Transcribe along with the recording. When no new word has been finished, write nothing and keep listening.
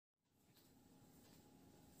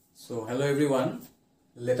So hello everyone,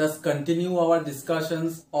 let us continue our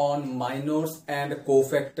discussions on minors and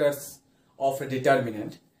cofactors of a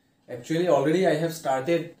determinant. Actually already I have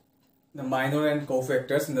started the minor and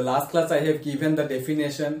cofactors. In the last class I have given the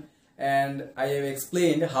definition and I have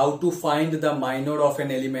explained how to find the minor of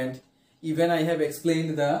an element. Even I have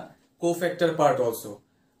explained the cofactor part also.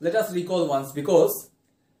 Let us recall once, because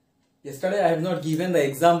yesterday I have not given the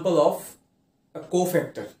example of a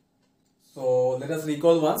cofactor. So let us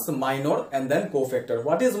recall once minor and then cofactor.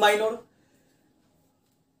 What is minor?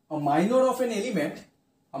 A minor of an element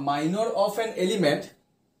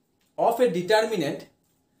of a determinant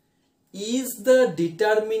is the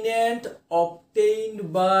determinant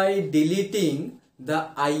obtained by deleting the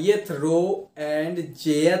ith row and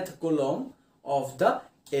jth column of the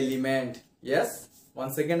element. Yes,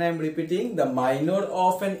 once again I am repeating, the minor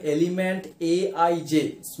of an element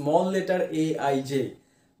aij, small letter aij.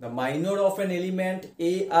 The minor of an element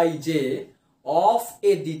aij of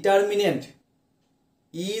a determinant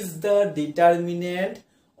is the determinant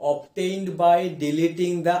obtained by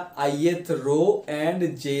deleting the ith row and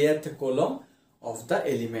jth column of the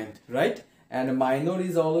element, right? And minor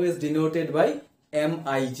is always denoted by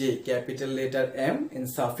mij, capital letter M in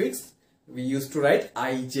suffix. We used to write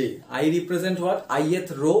ij. I represent what?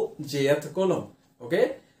 Ith row, jth column.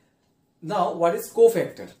 Okay. Now, what is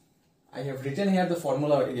cofactor? I have written here the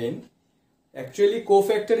formula again. Actually,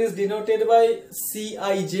 cofactor is denoted by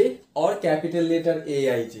Cij or capital letter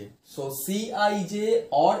Aij. So, Cij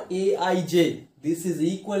or Aij, this is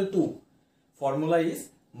equal to, formula is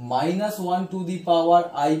minus 1 to the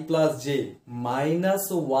power I plus j,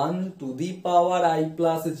 minus 1 to the power I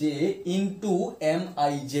plus j into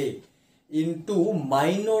Mij, into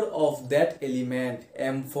minor of that element,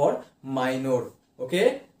 M for minor.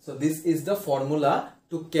 Okay, so this is the formula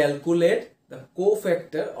to calculate the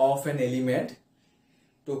cofactor of an element,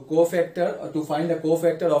 to find the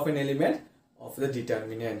cofactor of an element of the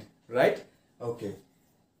determinant, right? Okay,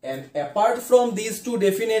 and apart from these two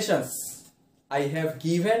definitions, I have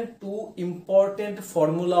given two important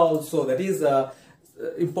formula also. That is a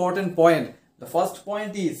important point. The first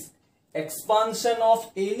point is expansion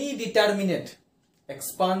of any determinant.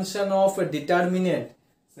 Expansion of a determinant.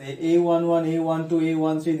 Say A11, A12,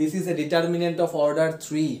 A13. This is a determinant of order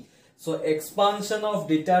 3. So expansion of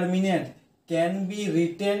determinant can be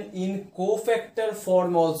written in cofactor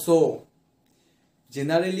form also.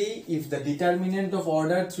 Generally, if the determinant of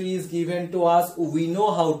order 3 is given to us, we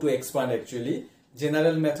know how to expand actually.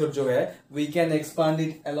 General method jo hai, we can expand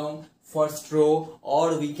it along first row,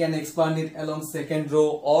 or we can expand it along second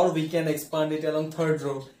row, or we can expand it along third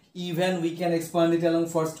row. Even we can expand it along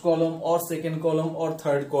first column or second column or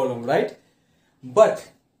third column, right?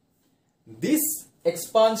 But this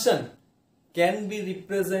expansion can be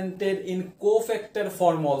represented in cofactor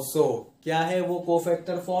form also. Kya hai wo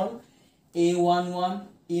cofactor form? A11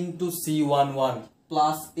 into C11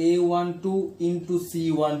 plus A12 into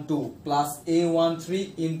C12 plus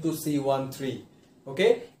A13 into C13.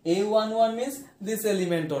 Okay, A11 means this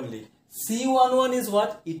element only. C11 is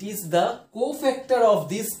what? It is the cofactor of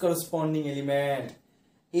this corresponding element.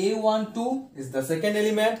 A12 is the second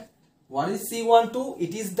element. What is C12?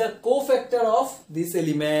 It is the cofactor of this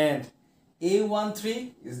element.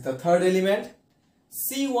 A13 is the third element.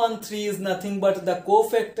 C13 is nothing but the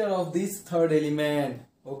cofactor of this third element.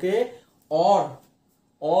 Okay? Or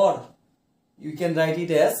you can write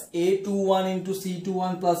it as A21 into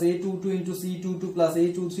C21 plus A22 into C22 plus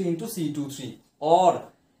A23 into C23. Or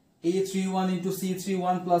A31 into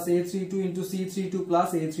C31 plus A32 into C32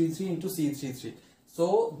 plus A33 into C33.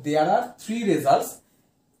 So there are three results.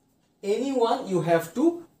 Any one you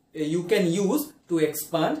can use to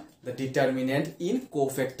expand the determinant in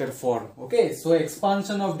cofactor form. Okay, so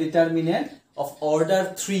expansion of determinant of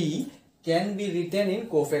order 3 can be written in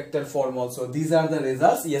cofactor form also. These are the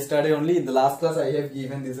results. Yesterday only in the last class I have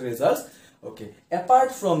given these results. Okay,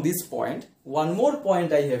 apart from this point, one more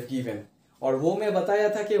point I have given. और वो मैं बताया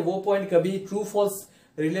था कि वो point कभी true false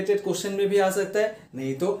related question में भी आ सकता है,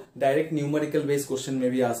 नहीं तो डायरेक्ट न्यूमेरिकल बेस्ड क्वेश्चन में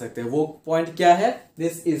भी आ सकते हैं. वो पॉइंट क्या है?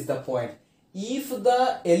 This is the point. If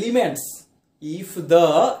the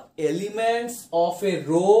elements of ए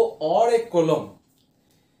रो और ए column,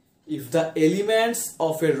 if the elements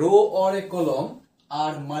of a row or a column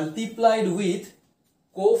are multiplied with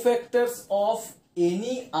cofactors of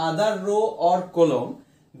any other row or column,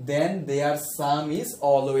 then their sum is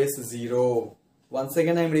always 0. Once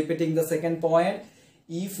again I am repeating the second point.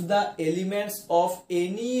 If the elements of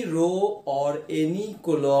any row or any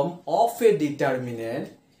column of a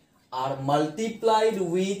determinant are multiplied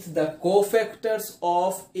with the cofactors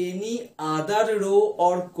of any other row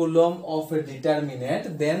or column of a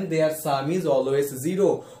determinant, then their sum is always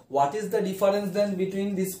 0. What is the difference then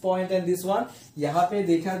between this point and this one? यहाँ पे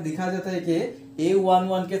दिखा जाता है कि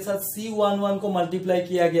A11 के साथ C11 को multiply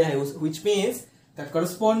किया गया है, which means the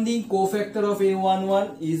corresponding cofactor of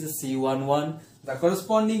A11 is C11. The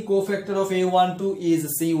corresponding cofactor of A12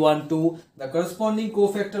 is C12. The corresponding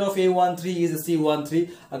cofactor of A13 is C13.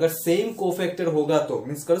 अगर same cofactor होगा तो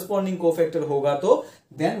means corresponding cofactor होगा तो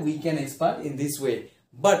then we can expand in this way.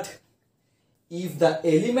 But if the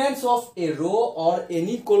elements of a row or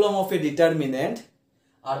any column of a determinant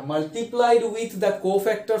are multiplied with the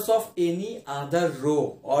cofactors of any other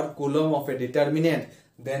row or column of a determinant,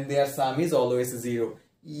 then their sum is always 0.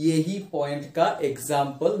 यही point का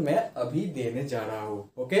example मैं अभी देने जा रहा हूं.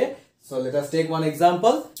 Okay, so let us take one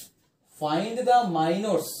example. Find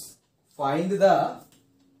the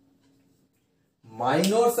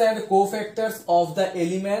minors and cofactors of the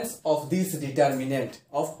elements of this determinant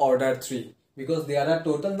of order 3, because there are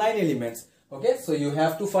total 9 elements. Okay, so you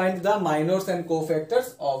have to find the minors and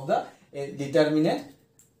cofactors of the determinant,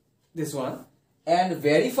 this one, and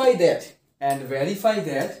verify that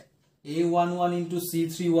A11 into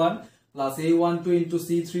C31 plus A12 into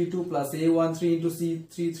C32 plus A13 into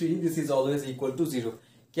C33, this is always equal to 0.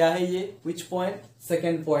 क्या है ये? Which point?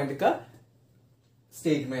 Second point का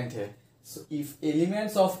statement है. So if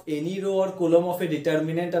elements of any row or column of a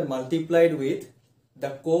determinant are multiplied with the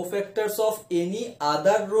cofactors of any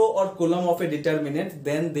other row or column of a determinant,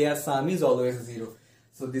 then their sum is always 0.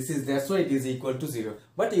 So that's why it is equal to 0.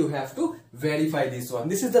 But you have to verify this one.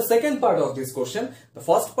 This is the second part of this question. The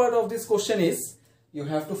first part of this question is you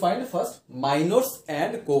have to find first minors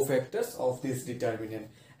and cofactors of this determinant.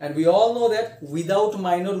 And we all know that without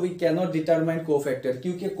minor we cannot determine cofactor,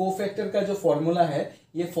 क्योंकि cofactor का जो formula है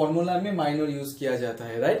ये formula में minor use किया जाता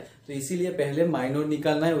है, right? तो इसीलिए पहले minor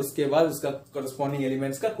निकालना है, उसके बाद उसका corresponding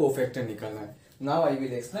elements का cofactor निकालना है. Now I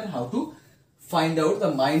will explain how to find out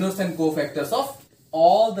the minors and cofactors of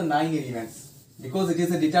all the 9 elements, because it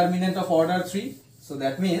is a determinant of order 3, so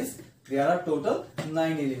that means there are total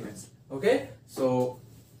 9 elements. Okay, so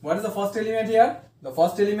what is the first element here? The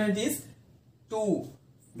first element is 2.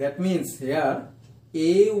 That means here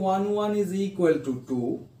A11 is equal to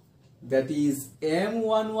 2, that is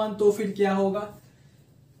M11. तो फिर क्या होगा?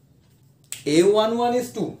 A11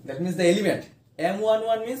 is 2, that means the element.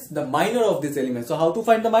 M11 means the minor of this element. So how to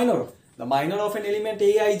find the minor? The minor of an element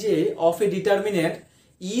Aij of a determinant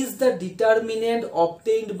is the determinant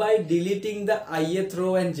obtained by deleting the ith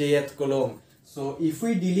row and jth column. So if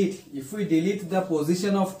we delete the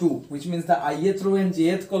position of 2, which means the ith row and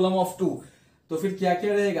jth column of 2, तो फिर क्या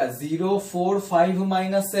क्या रहेगा? 0, 4, 5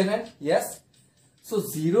 minus 7. Yes. So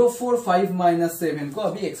 0, 4, 5 minus 7 को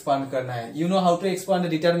अभी expand करना है. You know how to expand the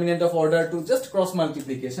determinant of order 2? Just cross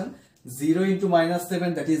multiplication. 0 into minus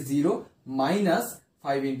 7, that is 0, minus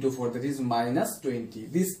 5 into 4, that is minus 20.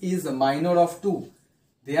 This is the minor of 2.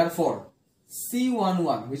 Therefore,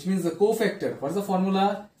 C11, which means the cofactor, what is the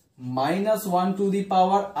formula? Minus 1 to the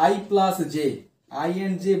power I plus j. I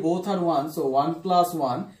and j both are 1, so 1 plus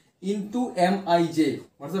 1 into mij.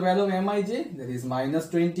 What's the value of mij? That is minus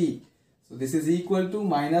 20. So this is equal to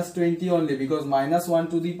minus 20 only, because minus 1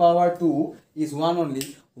 to the power 2 is 1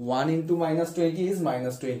 only. 1 into minus 20 is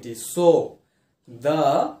minus 20. So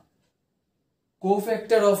the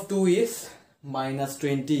cofactor of 2 is minus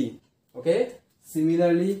 20. Okay.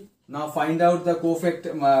 Similarly, now find out the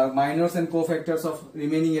minors and cofactors of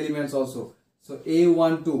remaining elements also. So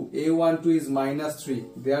A12 is minus 3.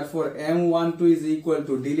 Therefore, M12 is equal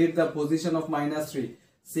to, delete the position of minus 3.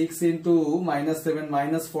 6 into minus 7,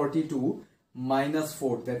 minus 42, minus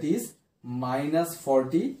 4. That is minus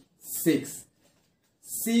 46.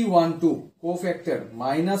 C12, cofactor,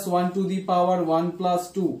 minus 1 to the power 1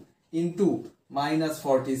 plus 2 into minus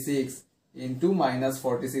 46 into minus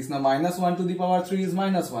 46. Now, minus 1 to the power 3 is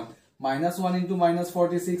minus 1. Minus 1 into minus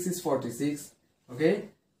 46 is 46. Okay.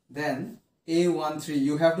 Then A13,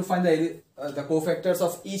 you have to find the cofactors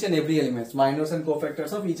of each and every element, minors and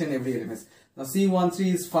cofactors of each and every element. Now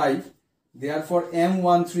C13 is 5, therefore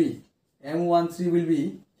M13 will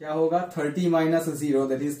be, क्या होगा? 30 minus 0,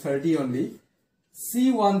 that is 30 only.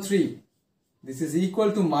 C13, this is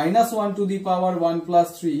equal to minus 1 to the power 1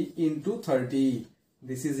 plus 3 into 30.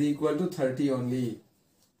 This is equal to 30 only.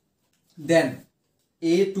 Then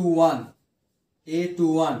A21,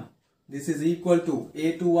 this is equal to,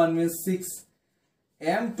 A21 means 6.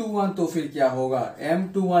 M21 तो फिर क्या होगा?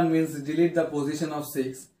 M21 means delete the position of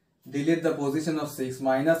 6. Delete the position of 6.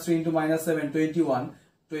 Minus 3 into minus 7, 21.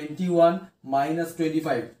 21 minus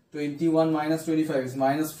 25. 21 minus 25 is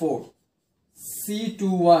minus 4.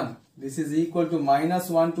 C21, this is equal to minus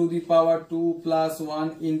 1 to the power 2 plus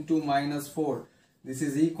 1 into minus 4. This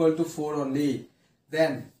is equal to 4 only.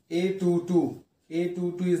 Then A22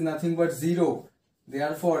 is nothing but 0.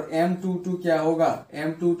 Therefore M22 क्या होगा?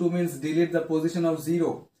 M22 means delete the position of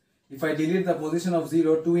 0. If I delete the position of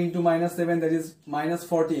 0, 2 into minus 7, that is minus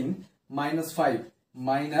 14, minus 5,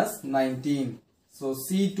 minus 19. So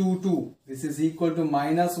C22, this is equal to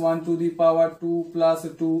minus 1 to the power 2 plus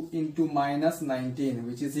 2 into minus 19,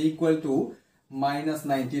 which is equal to minus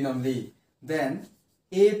 19 only. Then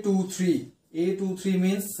A23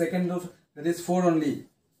 means second of, that is 4 only.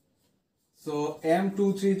 So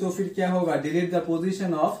M23 तो फिर क्या होगा? Delete the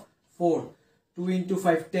position of 4. 2 into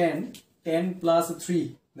 5, 10. 10 plus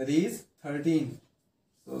 3, that is 13.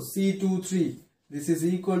 So C23, this is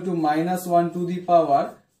equal to minus 1 to the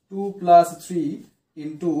power 2 plus 3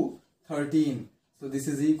 into 13. So this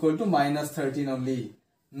is equal to minus 13 only.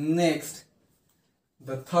 Next,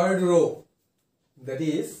 the third row, that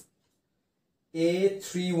is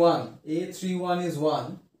A31. A31 is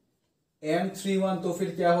 1. M31 तो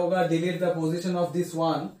फिर क्या होगा? Delete the position of this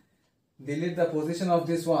one. Delete the position of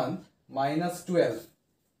this one. Minus 12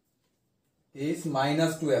 is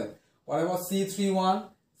minus 12. What about C31?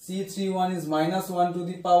 C31 is minus 1 to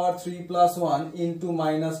the power 3 plus 1 into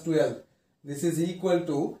minus 12. This is equal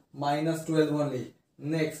to minus 12 only.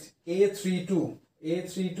 Next, A32.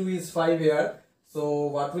 A32 is 5 here. So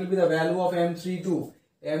what will be the value of M32?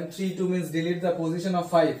 M32 means delete the position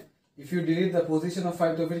of 5. If you delete the position of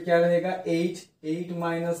 5, तो फिर क्या रहेगा? 8. 8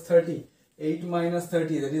 minus 30. 8 minus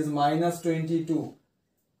 30, that is minus 22.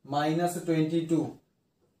 Minus 22.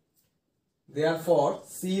 Therefore,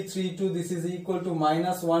 C32, this is equal to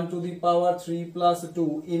minus 1 to the power 3 plus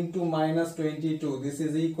 2 into minus 22. This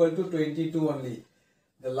is equal to 22 only.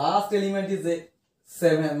 The last element is a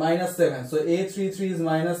 7, minus 7. So A33 is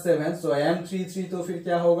minus 7. So M33 तो फिर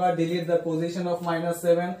क्या होगा? Delete the position of minus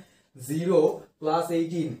 7. 0 plus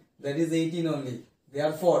 18. That is 18 only.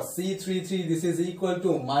 Therefore, C33, this is equal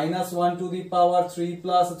to minus 1 to the power 3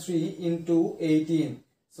 plus 3 into 18.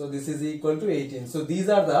 So this is equal to 18. So these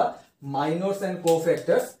are the minors and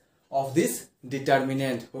cofactors of this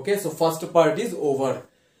determinant. Okay, so first part is over.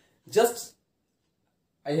 Just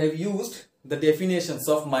I have used the definitions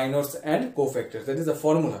of minors and cofactors. That is the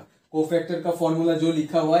formula. Cofactor का formula जो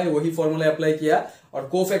लिखा हुआ है वही formula apply किया, और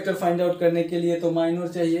cofactor find out करने के लिए तो माइनर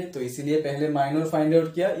चाहिए, तो इसीलिए पहले माइनर फाइंड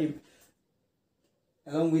आउट किया.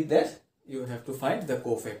 Along with that, you have to find the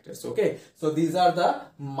cofactors. Okay, so these are the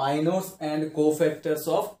minors and cofactors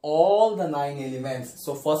of all the 9 elements.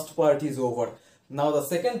 So first part is over. Now the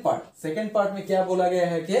second part में क्या बोला गया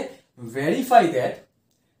है कि verify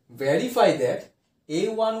that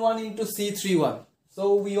A11 into C31.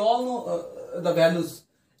 So we all know the values.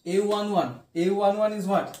 A11 is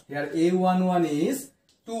what? Here A11 is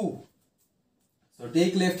 2. So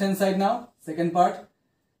take left hand side now. Second part.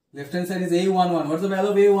 Left hand side is A11. What's the value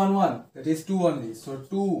of A11? That is 2 only. So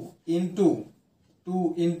 2 into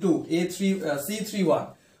C31.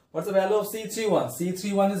 What's the value of C31?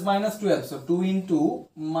 C31 is minus 12. So 2 into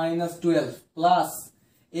minus 12 plus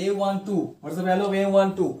A12. What's the value of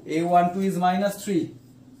A12? A12 is minus 3.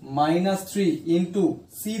 Minus 3 into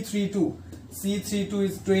C32. C32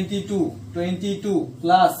 is 22. 22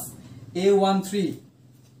 plus A13.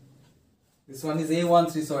 This one is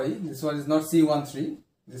A13, sorry. This one is not C13.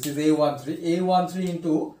 This is A13. A13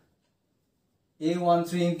 into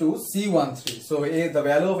C13. So the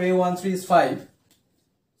value of A13 is 5.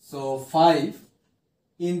 So 5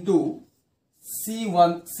 into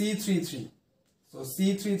C33. So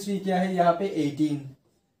C33 क्या है यहाँ पे 18.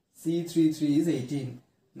 C33 is 18.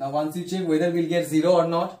 Now once you check whether we'll get 0 or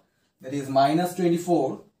not, that is minus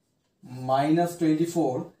 24, minus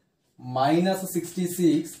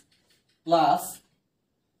 66 plus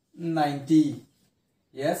 90.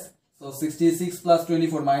 Yes, so 66 plus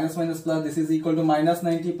 24 minus plus, this is equal to minus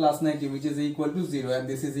 90 plus 90, which is equal to 0, and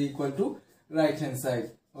this is equal to right hand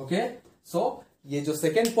side. Okay, so ये जो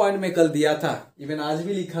second point में कल दिया था, even आज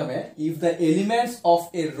भी लिखा मैं, if the elements of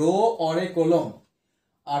a row or a column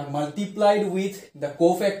are multiplied with the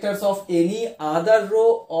cofactors of any other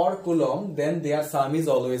row or column, then their sum is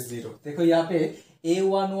always 0. देखो यहाँ पे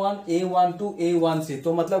A11, A12, A13,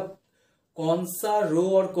 तो मतलब कौन सा रो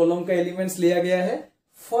और कॉलम का एलिमेंट्स लिया गया है?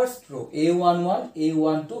 First row A11,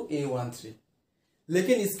 A12, A13.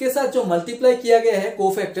 लेकिन इसके साथ जो मल्टीप्लाई किया गया है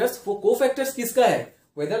कोफैक्टर्स, वो कोफैक्टर्स किसका है?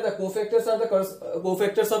 Whether the cofactors are the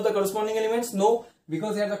cofactors of the corresponding elements? No,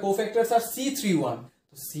 because here the cofactors are C31.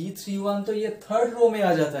 तो C31 तो ये थर्ड रो में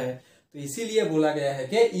आ जाता है. तो इसीलिए बोला गया है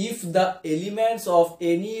कि if the elements of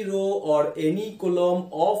any रो और any column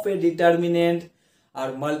of A determinant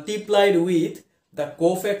are multiplied with the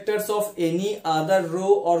cofactors of any other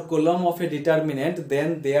row or column of a determinant, then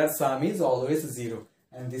their sum is always 0.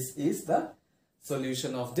 And this is the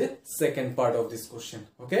solution of the second part of this question.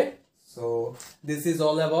 Okay, so this is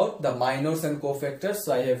all about the minors and cofactors.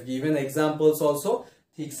 So I have given examples also.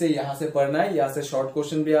 ठीक से यहाँ से पढ़ना है, यहाँ से short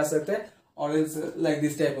question भी आ सकते हैं, or else like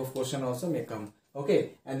this type of question also may come. Okay,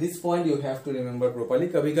 and this point you have to remember properly.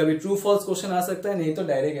 कभी कभी true false question आ सकता है, नहीं तो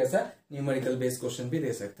direct ऐसा numerical based question भी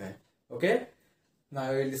दे सकता है. Okay. Now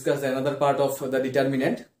we will discuss another part of the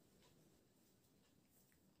determinant.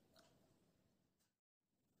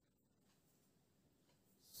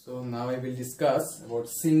 So now I will discuss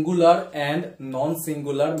about singular and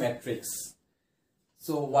non-singular matrix.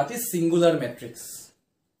 So what is singular matrix?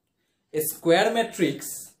 A square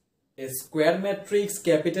matrix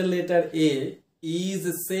capital letter A is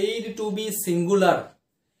said to be singular.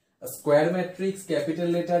 A square matrix capital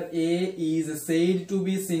letter A is said to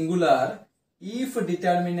be singular if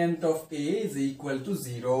determinant of A is equal to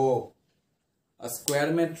 0. A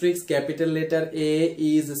square matrix capital letter A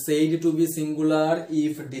is said to be singular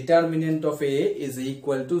if determinant of A is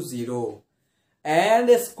equal to 0. And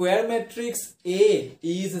a square matrix A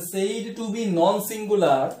is said to be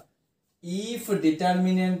non-singular if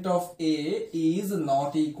determinant of A is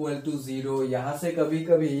not equal to 0. यहाँ से कभी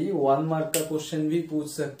कभी 1 mark का question भी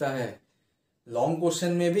पूछ सकता है. Long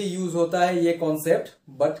question में भी यूज होता है ये कॉन्सेप्ट,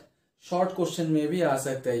 बट शॉर्ट क्वेश्चन में भी आ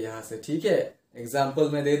सकता है यहाँ से. ठीक है, एग्जाम्पल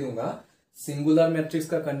में दे दूंगा. सिंगुलर मैट्रिक्स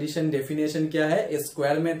का कंडीशन डेफिनेशन क्या है? ए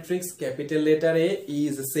square matrix capital letter A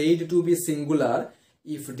is said to be singular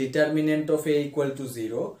if determinant of A equal to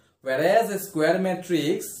 0, whereas a square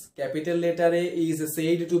matrix capital letter A is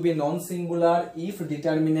said to be non-singular if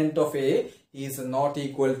determinant of A is not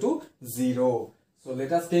equal to 0. So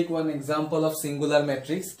let us take one example of singular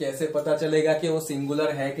matrix. कैसे पता चलेगा कि वो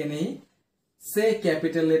singular है कि नहीं? Say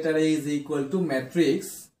capital letter A is equal to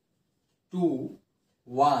matrix 2,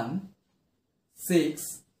 1,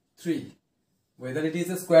 6, 3. Whether it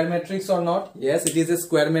is a square matrix or not? Yes, it is a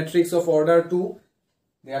square matrix of order 2.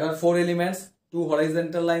 There are 4 elements, 2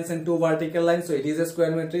 horizontal lines and 2 vertical lines. So it is a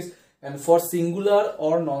square matrix. And for singular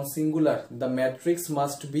or non-singular, the matrix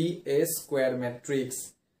must be a square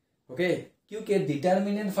matrix. Okay. क्योंकि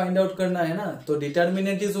determinant find out करना है ना, तो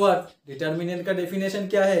determinant is what? Determinant का definition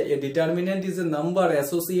क्या है? ए determinant is a number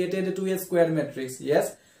associated to A square matrix.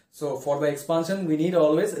 Yes, so for the expansion we need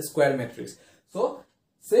always square matrix. सो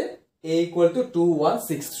से ए equal to 2, 1,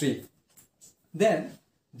 6, 3. Then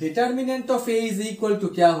determinant of A is equal to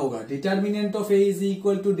क्या होगा? Determinant of A is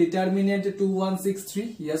equal to determinant 2, 1, 6, 3.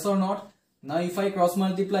 Yes और not? Now if I cross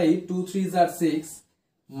multiply 2 3s are 6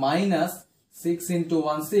 minus 6 into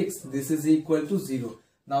 1, 6. This is equal to 0.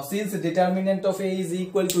 Now since determinant of A is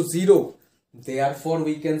equal to 0, therefore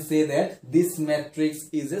we can say that this matrix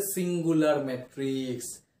is a singular matrix.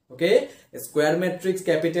 Okay, a square matrix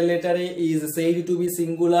capital letter A is said to be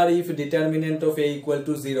singular if determinant of A equal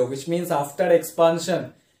to 0, which means after expansion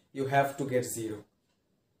you have to get 0.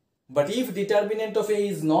 But if determinant of A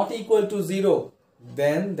is not equal to 0,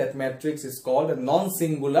 then that matrix is called a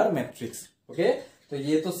non-singular matrix. Okay, तो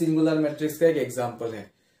ये तो singular matrix का एक example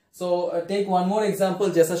है. So take one more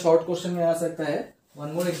example, जैसा short question में आ सकता है. One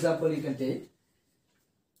more example you can take.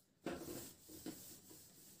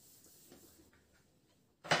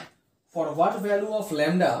 For what value of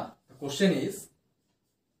lambda, the question is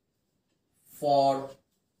for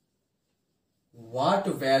what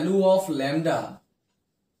value of lambda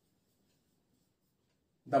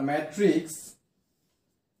the matrix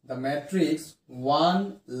 1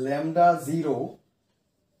 lambda 0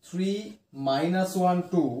 3 minus 1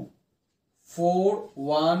 2 4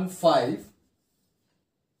 1 5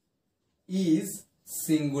 is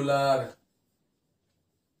singular.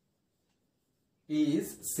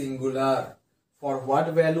 For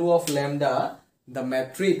what value of lambda the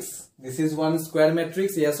matrix, this is one square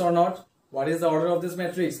matrix, yes or not? What is the order of this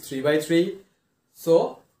matrix? 3 by 3.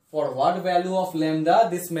 So for what value of lambda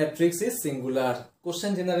this matrix is singular.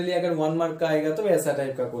 Question generally अगर 1 mark का आएगा तो ऐसा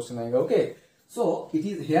type का question आएगा. Okay, so it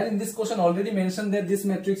is here in this question already mentioned that this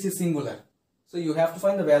matrix is singular. So you have to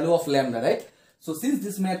find the value of lambda, right? So since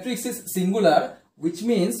this matrix is singular, which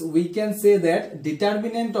means we can say that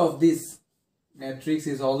determinant of this matrix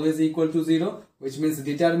is always equal to 0, which means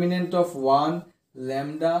determinant of 1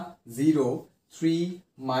 lambda 0 3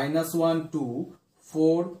 minus 1 2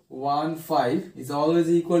 4 1 5 is always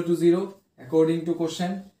equal to 0 according to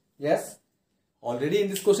question. Yes. Already in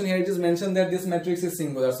this question here it is mentioned that this matrix is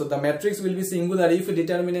singular. So the matrix will be singular if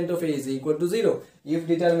determinant of A is equal to 0. If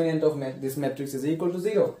determinant of this matrix is equal to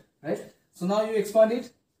 0. Right? So now you expand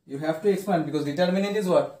it. You have to expand because determinant is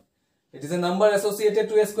what? It is a number associated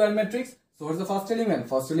to a square matrix. So what is the first element?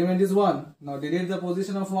 First element is 1. Now delete the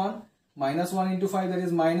position of 1. Minus 1 into 5, that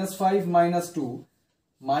is minus 5 minus 2.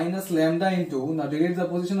 Minus lambda into, now delete the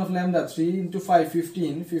position of lambda. 3 into 5,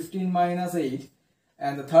 15. 15 minus 8.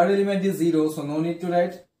 And the third element is 0, so no need to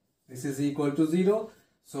write. This is equal to 0.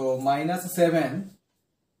 So minus 7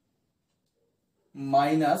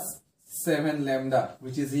 minus 7 lambda,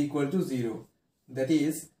 which is equal to 0. That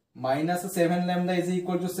is minus 7 lambda is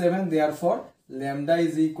equal to 7. Therefore, lambda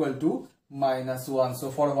is equal to minus 1. So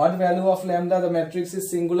for what value of lambda the matrix is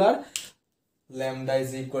singular? Lambda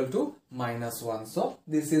is equal to minus 1. So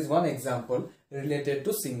this is one example related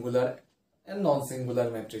to singular and non-singular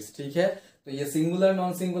matrix. ठीक है? तो ये singular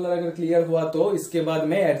non singular अगर clear हुआ तो इसके बाद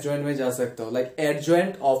मैं एडजॉइंट में जा सकता हूं, like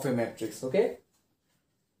adjoint of A matrix. Okay,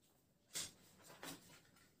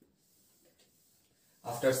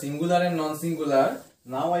 after singular and non singular,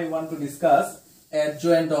 now I want to discuss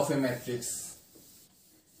adjoint of A matrix.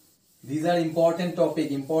 These are important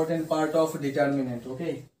topic, important part of determinant.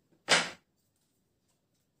 Okay,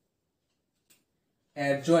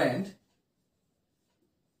 adjoint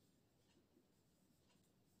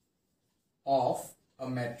of a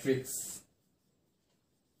matrix.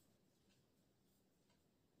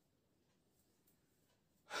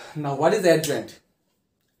 Now what is adjoint?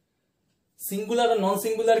 Singular और non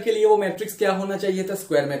singular के लिए वो matrix क्या होना चाहिए था?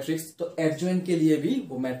 Square matrix. तो adjoint के लिए भी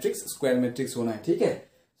वो मैट्रिक्स स्क्वायर मैट्रिक्स होना है. ठीक है.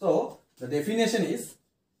 So the definition is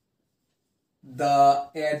the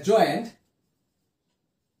adjoint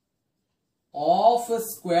of a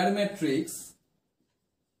square matrix.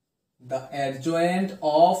 The adjoint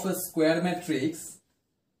of a square matrix,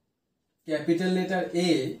 capital letter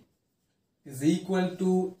A, is equal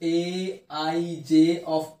to Aij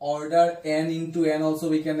of order n into n. Also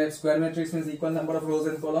we can write square matrix means equal number of rows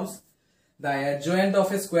and columns. The adjoint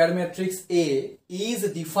of a square matrix A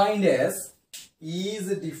is defined as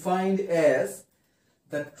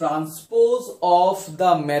the transpose of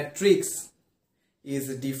the matrix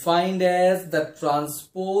is defined as the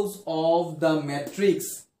transpose of the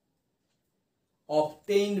matrix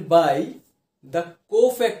obtained by the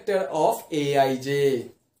cofactor of Aij.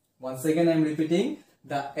 Once again I am repeating,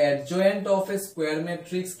 the adjoint of a square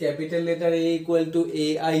matrix capital letter A equal to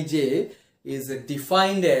Aij is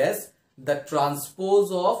defined as the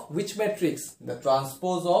transpose of which matrix? The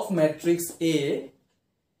transpose of matrix A.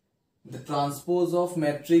 The transpose of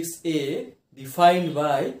matrix A defined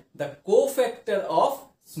by the cofactor of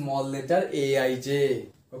small letter Aij.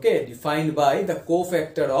 Okay, defined by the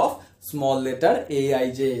cofactor of small letter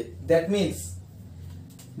Aij. That means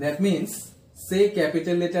say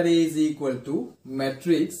capital letter A is equal to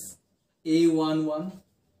matrix A11,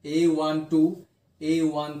 A12,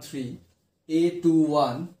 A13,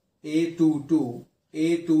 A21, A22,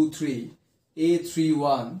 A23,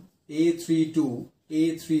 A31, A32,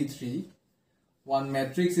 A33. One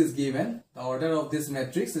matrix is given. The order of this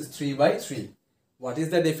matrix is 3 by 3. What is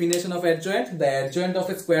the definition of adjoint? The adjoint of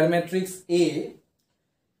a square matrix A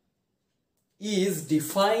is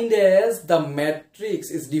defined as the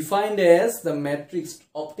matrix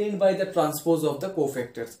obtained by the transpose of the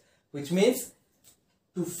cofactors, which means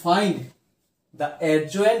to find the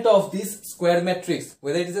adjoint of this square matrix,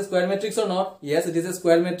 whether it is a square matrix or not. Yes, it is a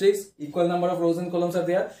square matrix, equal number of rows and columns are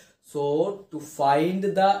there. So to find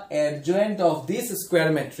the adjoint of this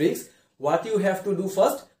square matrix, what you have to do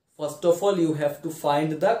first of all you have to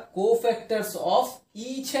find the cofactors of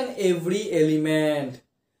each and every element.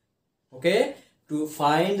 Okay, to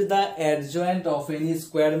find the adjoint of any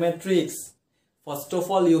square matrix, first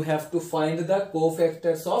of all you have to find the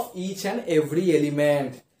cofactors of each and every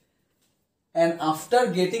element, and after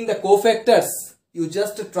getting the cofactors you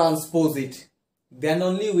just transpose it, then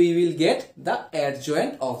only we will get the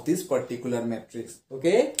adjoint of this particular matrix.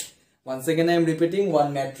 Okay, once again I am repeating,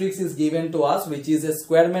 one matrix is given to us which is a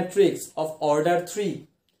square matrix of order 3.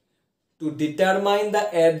 To determine the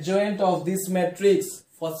adjoint of this matrix,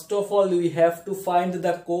 first of all we have to find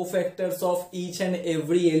the cofactors of each and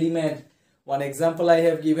every element. One example I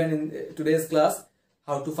have given in today's class,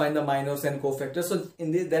 how to find the minors and cofactors. So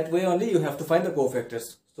in that way only you have to find the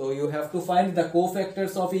cofactors. So you have to find the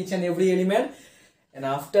cofactors of each and every element, and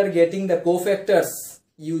after getting the cofactors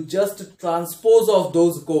you just transpose of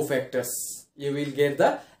those cofactors, you will get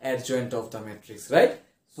the adjoint of the matrix, right?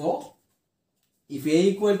 So if A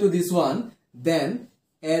equal to this one, then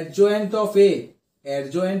adjoint of A,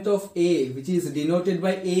 which is denoted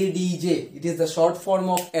by ADJ, it is the short form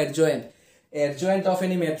of adjoint. adjoint of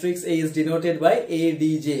any matrix A is denoted by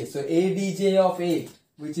ADJ. So ADJ of A,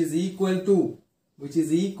 which is equal to,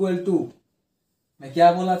 मैं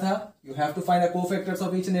क्या बोला था? You have to find the cofactors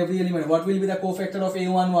of each and every element. What will be the cofactor of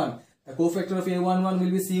A11? The cofactor of A11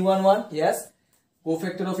 will be C11. Yes.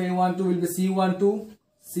 Cofactor of A12 will be C12,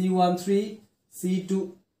 C13,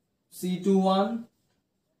 C21,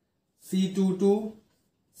 C22,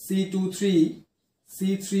 C23,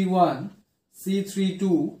 C31,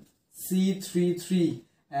 C32, C33,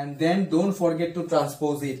 and then don't forget to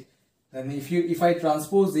transpose it. Then if I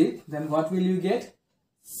transpose it, then what will you get?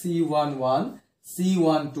 C11,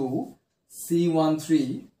 C12,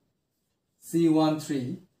 C13,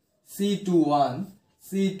 C13, C21,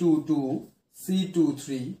 C22,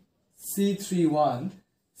 C23, C31,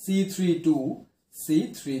 C32,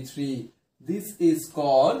 C33. This is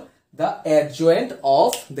called the adjoint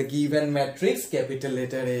of the given matrix capital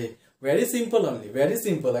letter A. Very simple only, very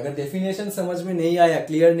simple. अगर definition समझ में नहीं आया,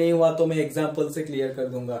 clear नहीं हुआ तो मैं example से clear कर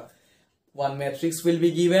दूंगा. One matrix will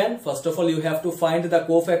be given. First of all, you have to find the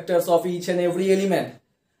cofactors of each and every element.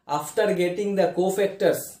 After getting the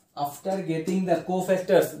cofactors,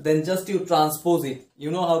 then just you transpose it.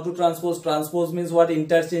 You know how to transpose. Transpose means what?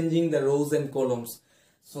 Interchanging the rows and columns.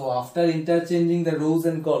 So after interchanging the rows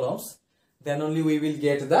and columns, then only we will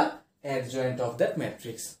get the adjoint of that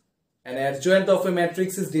matrix. An adjoint of a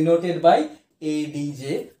matrix is denoted by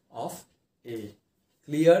ADJ of A.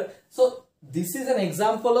 Clear? So this is an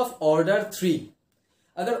example of order 3.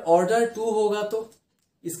 अगर order 2 होगा तो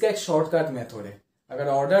इसका एक shortcut method है. अगर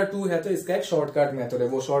order 2 है तो इसका एक shortcut method है.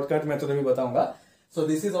 वो shortcut method भी बताऊंगा. So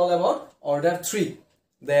this is all about order 3.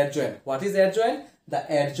 The adjoint. What is adjoint? The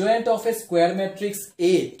adjoint of a square matrix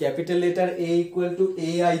A, capital letter A equal to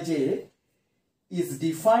Aij, is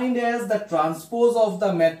defined as the transpose of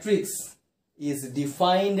the matrix.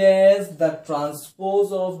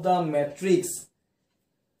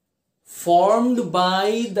 Formed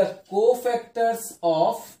by the cofactors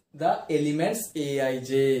of the elements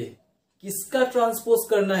Aij. किसका transpose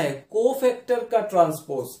करना है? Cofactor का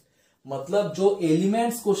transpose. मतलब जो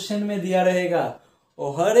elements question में दिया रहेगा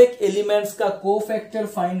और हर एक एलिमेंट्स का कोफैक्टर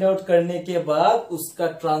फाइंड आउट करने के बाद उसका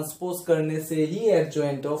ट्रांसपोज करने से ही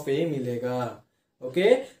एडजॉइंट ऑफ ए मिलेगा.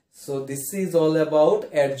 Okay, so this is all about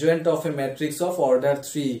adjoint of A matrix of order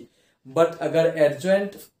 3. But अगर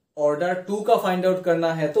एडजॉइंट ऑर्डर 2 का फाइंड आउट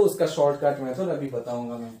करना है तो उसका शॉर्टकट मेथड अभी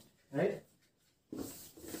बताऊंगा मैं. Right,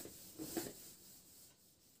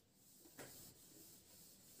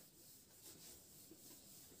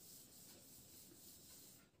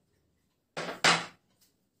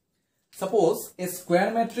 suppose a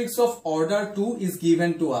square matrix of order 2 is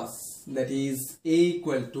given to us, that is A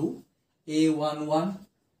equal to A11,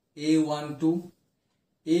 A12,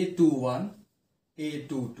 A21,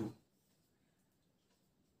 A22.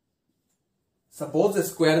 Suppose a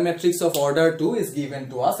square matrix of order 2 is given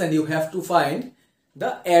to us and you have to find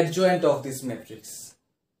the adjoint of this matrix.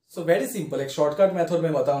 So very simple, एक shortcut method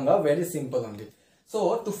में बताऊंगा, very simple only.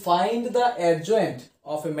 So to find the adjoint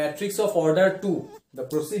of a matrix of order 2, the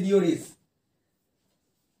procedure is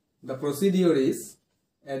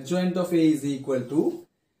adjoint of A is equal to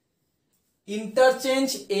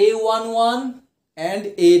interchange A11 and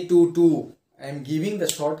A22. I am giving the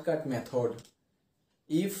shortcut method.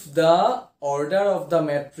 If the order of the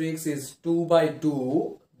matrix is 2 by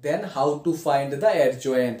 2, then how to find the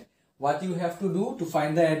adjoint? What you have to do to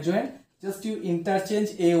find the adjoint? Just you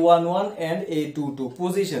interchange A11 and A22.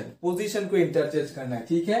 Position को interchange करना है.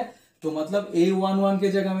 ठीक है, तो मतलब A11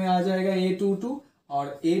 के जगह में आ जाएगा A22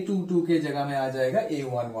 और A22 के जगह में आ जाएगा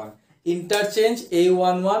A11. Interchange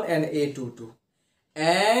A11 and A22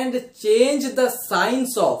 and change the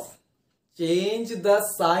signs of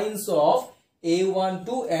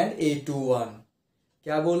A12 and A21.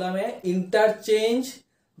 क्या बोला मैं? Interchange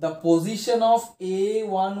the position of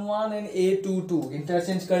A11 and A22.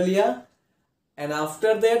 Interchange कर लिया. And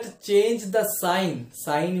after that change the sign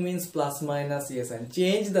means plus minus ये sign,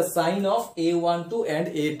 change the sign of A12 and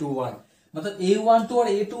A21. मतलब A12 और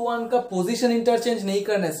A21 का position interchange नहीं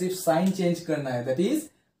करना है, सिर्फ साइन चेंज करना है. That is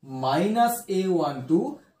minus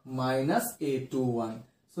A12 minus A21.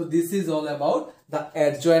 So this is all about the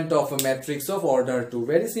adjoint of a matrix of order 2.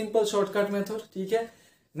 Very simple shortcut method. ठीक है,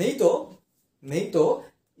 नहीं तो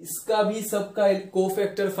इसका भी सबका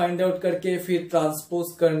कोफैक्टर फाइंड आउट करके फिर ट्रांसपोज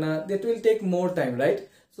करना, that will take more time. Right,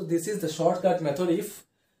 so this is the shortcut method if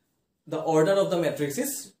the order of the matrix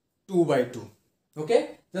is 2 by 2. Okay,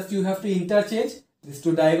 just you have to interchange this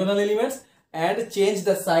to diagonal elements and change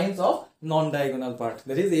the science of non diagonal part.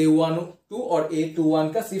 That is A12 और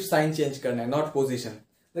A21 का सिर्फ sign change करना है, not position.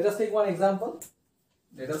 Let us take one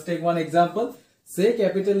example. Say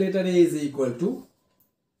capital letter A is equal to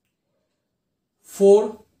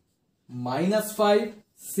 4 minus 5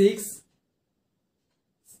 6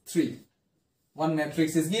 3. One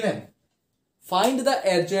matrix is given. Find the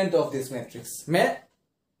adjoint of this matrix. मैं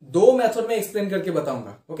दो method में explain करके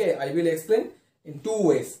बताऊंगा. Okay, I will explain in two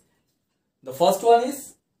ways. The first one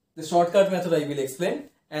is the shortcut method I will explain,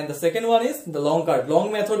 and the second one is the long cut.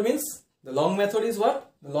 Long method means, the long method is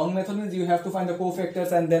what? The long method means you have to find the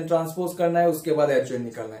cofactors and then transpose करना है, उसके बाद adjoint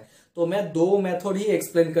निकालना है. तो मैं दो method ही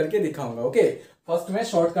explain करके दिखाऊंगा. ओके, फर्स्ट मैं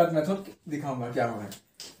शॉर्टकट मेथड दिखाऊंगा क्या हो रहा है.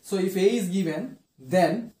 So if A is given,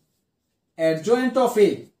 then adjoint of A,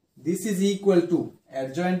 this is equal to,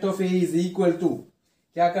 adjoint of A is equal to,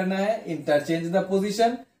 क्या करना है? Interchange the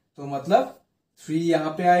position. तो मतलब 3 यहां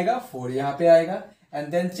पे आएगा, 4 यहां पे आएगा, and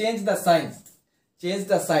then change the sign. Change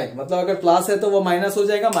the sign मतलब अगर प्लस है तो वो माइनस हो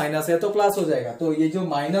जाएगा, माइनस है तो प्लस हो जाएगा. तो ये जो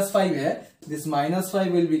 -5 है, this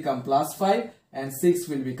 -5 will become +5 and 6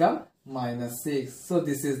 will become -6. So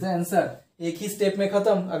this is the answer. एक ही स्टेप में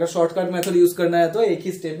खत्म. अगर शॉर्टकट मेथड यूज करना है तो एक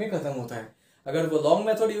ही स्टेप में खत्म होता है. अगर वो लॉन्ग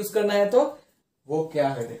मेथड यूज करना है तो वो क्या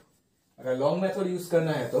है देखो. अगर लॉन्ग मेथड यूज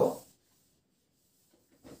करना है तो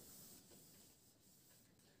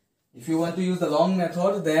if you want to use the long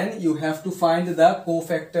method, then you have to find the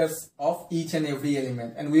cofactors of each and every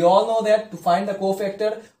element, and we all know that to find the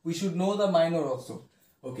cofactor we should know the minor also.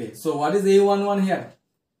 Okay, so what is A11 here?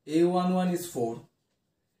 A11 is 4.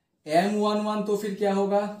 M11 तो फिर क्या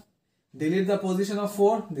होगा? Delete the position of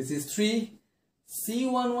 4, this is 3.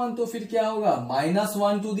 C11 तो फिर क्या होगा?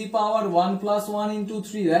 -1 to the power 1 plus 1 into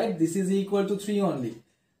 3, right? This is equal to 3 only.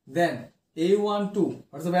 Then A12,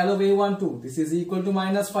 what's the value of A12? This is equal to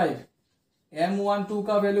 -5. M12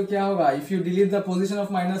 का value क्या होगा? If you delete the position of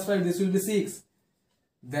 -5, this will be 6.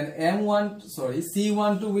 Then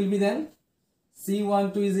C12 will be then,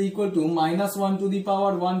 C12 is equal to -1 to the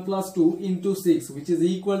power 1 plus 2 into 6, which is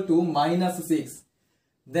equal to -6.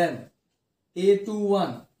 Then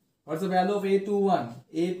A21, what's the value of A21?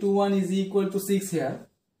 A21 is equal to 6 here.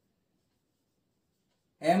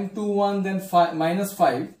 M21 then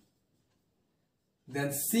 -5.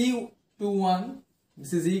 Then C21,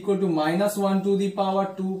 this is equal to -1 to the power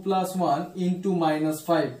 2 plus 1 into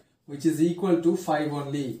 -5, which is equal to 5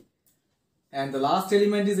 only. And the last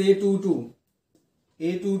element is A22.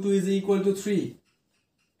 A22 is equal to 3.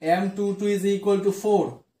 M22 is equal to 4.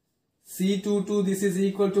 C22, this is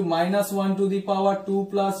equal to -1 to the power 2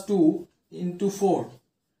 plus 2 into 4,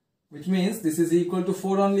 which means this is equal to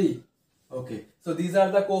 4 only. Okay, so these are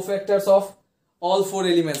the cofactors of all 4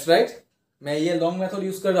 elements, right? मैं ये long method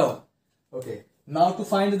use कर रहा हूं. Okay, now to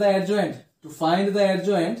find the adjoint. To find the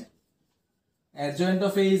adjoint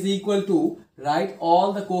of A is equal to, write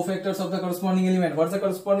all the cofactors of the corresponding element. What's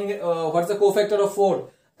the cofactor of 4?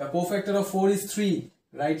 The cofactor of 4 is 3.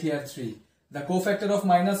 Right here 3. The cofactor of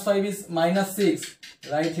 -5 is -6.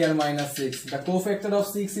 Right here -6. The cofactor of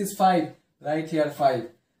 6 is 5. Right here 5.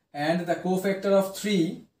 And the cofactor of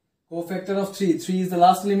 3 is the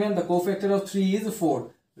last element. The cofactor of 3 is 4.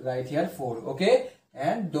 Right here 4. Okay,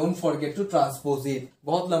 and don't forget to transpose it.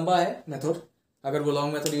 बहुत लंबा है method. अगर वो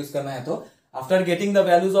long method use करना है तो after getting the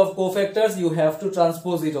values of cofactors you have to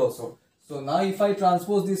transpose it also. So now if I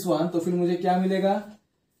transpose this one, तो फिर मुझे क्या मिलेगा?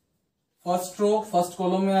 फर्स्ट रो फर्स्ट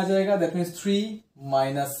कॉलम में आ जाएगा. That means 3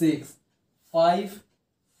 - 6 5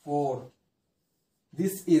 4.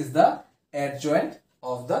 This is the adjoint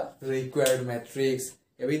of the required matrix.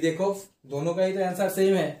 अभी देखो दोनों का ही तो आंसर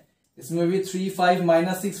सेम है. इसमें भी 3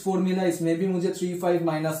 5 - 6 4 मिला, इसमें भी मुझे 3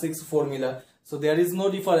 5 - 6 4 मिला. So there is no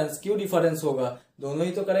difference. क्यों डिफरेंस होगा? दोनों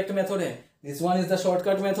ही तो करेक्ट मेथड है. This one is the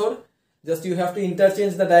shortcut method. Just you have to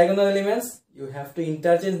interchange the diagonal elements. You have to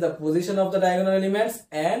interchange the position of the diagonal elements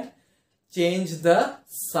and change the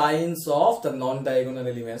signs of the non-diagonal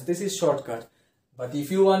elements. This is shortcut. But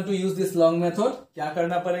if you want to use this long method, क्या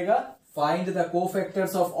करना पड़ेगा? Find the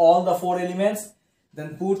cofactors of all the 4 elements,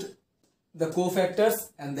 then put the cofactors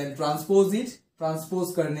and then transpose it.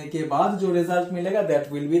 Transpose करने के बाद जो result मिलेगा, that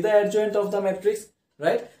will be the adjoint of the matrix,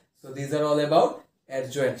 right? So these are all about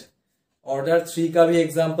adjoint. Order 3 का भी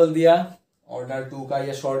example दिया, order 2 का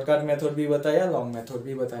ये shortcut method भी बताया, long method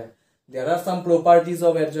भी बताया. There are some properties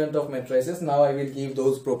of adjoint of matrices. Now I will give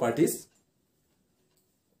those properties.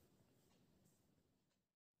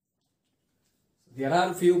 There are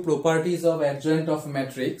few properties of adjoint of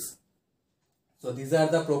matrix. So these are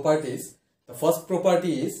the properties. The first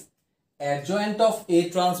property is adjoint of A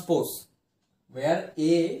transpose, where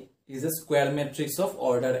A is a square matrix of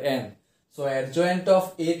order n. So adjoint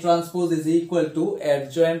of A transpose is equal to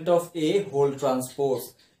adjoint of A whole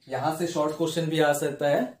transpose. यहां से short question भी आ सकता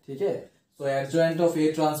है. ठीक है. So adjoint of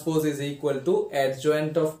A transpose is equal to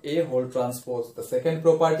adjoint of A whole transpose. The second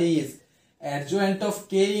property is adjoint of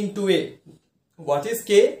K into A. What is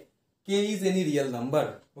K? K is any real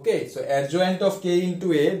number. Okay, so adjoint of K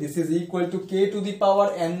into A, this is equal to K to the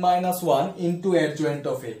power n minus 1 into adjoint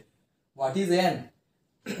of A. What is n?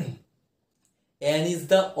 N is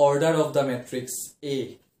the order of the matrix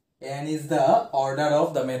A. N is the order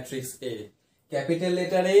of the matrix A. Capital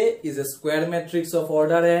letter A is a square matrix of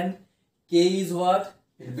order n. K is what?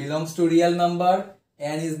 It belongs to real number.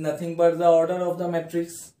 N is nothing but the order of the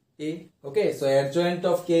matrix A. Okay, so adjoint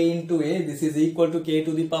of K into A, this is equal to K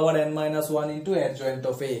to the power n minus 1 into adjoint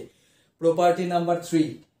of A. Property number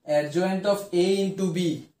 3. Adjoint of A into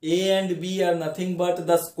B. A and B are nothing but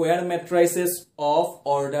the square matrices of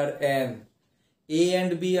order n. A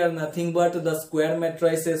and B are nothing but the square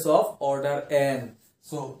matrices of order n.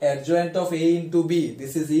 So adjoint of A into B,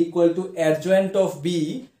 this is equal to adjoint of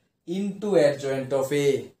B into adjoint of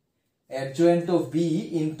A. Adjoint of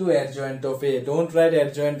B into adjoint of A. Don't write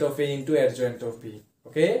adjoint of A into adjoint of B.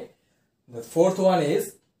 Okay. The fourth one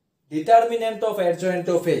is determinant of adjoint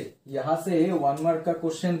of A. यहाँ से 1 mark का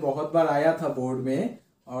question बहुत बार आया था board में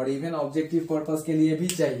और even objective purpose के लिए भी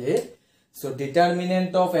चाहिए. So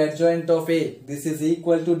determinant of adjoint of A, this is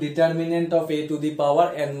equal to determinant of A to the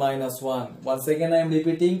power n minus 1. Once again I am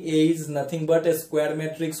repeating, A is nothing but a square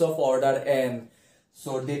matrix of order n.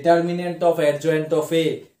 So determinant of adjoint of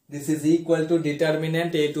A, this is equal to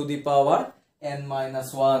determinant A to the power n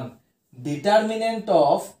minus 1. Determinant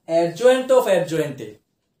of adjoint A.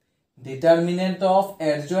 Determinant of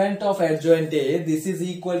adjoint A, this is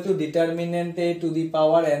equal to determinant A to the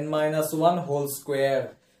power n minus 1 whole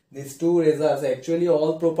square. These two results, actually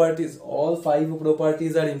all properties, all 5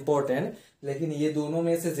 properties are important, लेकिन ये दोनों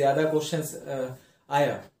में से ज्यादा questions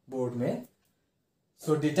आया board में.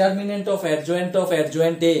 So determinant of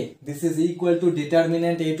adjoint A, this is equal to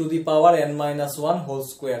determinant A to the power n minus 1 whole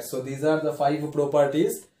square. So these are the 5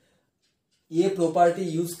 properties. ये property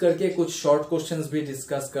use करके कुछ शॉर्ट क्वेश्चंस भी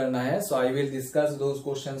डिस्कस करना है. So I will discuss those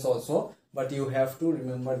questions also, but you have to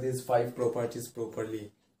remember these 5 properties properly.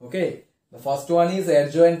 Okay. The first one is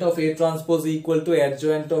adjoint of A transpose equal to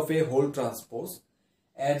adjoint of A whole transpose.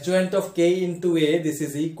 Adjoint of K into A, this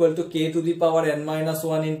is equal to K to the power n minus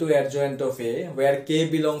 1 into adjoint of A, where K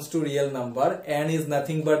belongs to real number, n is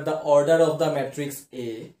nothing but the order of the matrix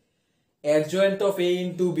A. Adjoint of A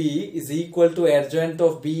into B is equal to adjoint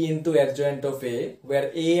of B into adjoint of A,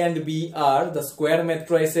 where A and B are the square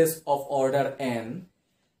matrices of order n.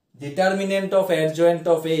 Determinant of adjoint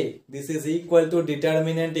of A, this is equal to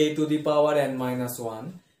determinant A to the power n minus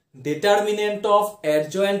 1. Determinant of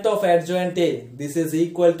adjoint A, this is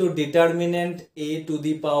equal to determinant A to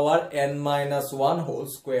the power n minus 1 whole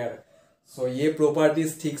square. So ये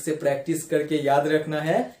properties ठीक से practice करके याद रखना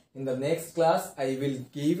है. In the next class, I will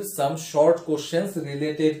give some short questions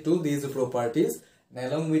related to these properties.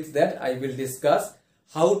 And along with that, I will discuss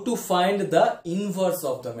how to find the inverse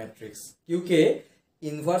of the matrix. क्योंकि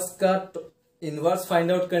inverse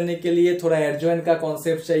find out करने के लिए थोड़ा adjoint का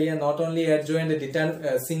concept चाहिए. Not only adjoint,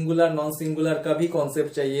 singular non singular का भी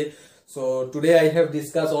concept चाहिए. So today I have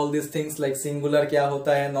discuss all this things like singular क्या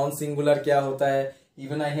होता है, नॉन सिंगुलर क्या होता है.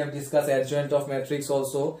 Even I have discuss adjoint of matrix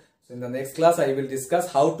also. So in the next class I will discuss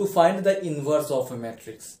how to find the inverse of a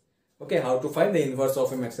matrix. Okay, how to find the inverse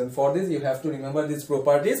of a matrix. And for this, you have to remember these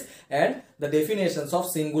properties and the definitions of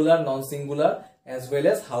singular, non-singular, as well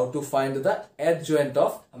as how to find the adjoint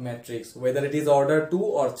of a matrix, whether it is order 2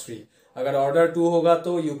 or 3. अगर order 2 होगा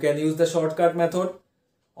तो you can use the shortcut method,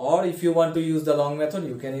 or if you want to use the long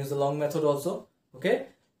method, you can use the long method also. Okay,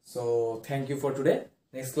 so thank you for today.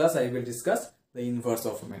 Next class, I will discuss the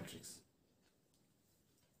inverse of a matrix.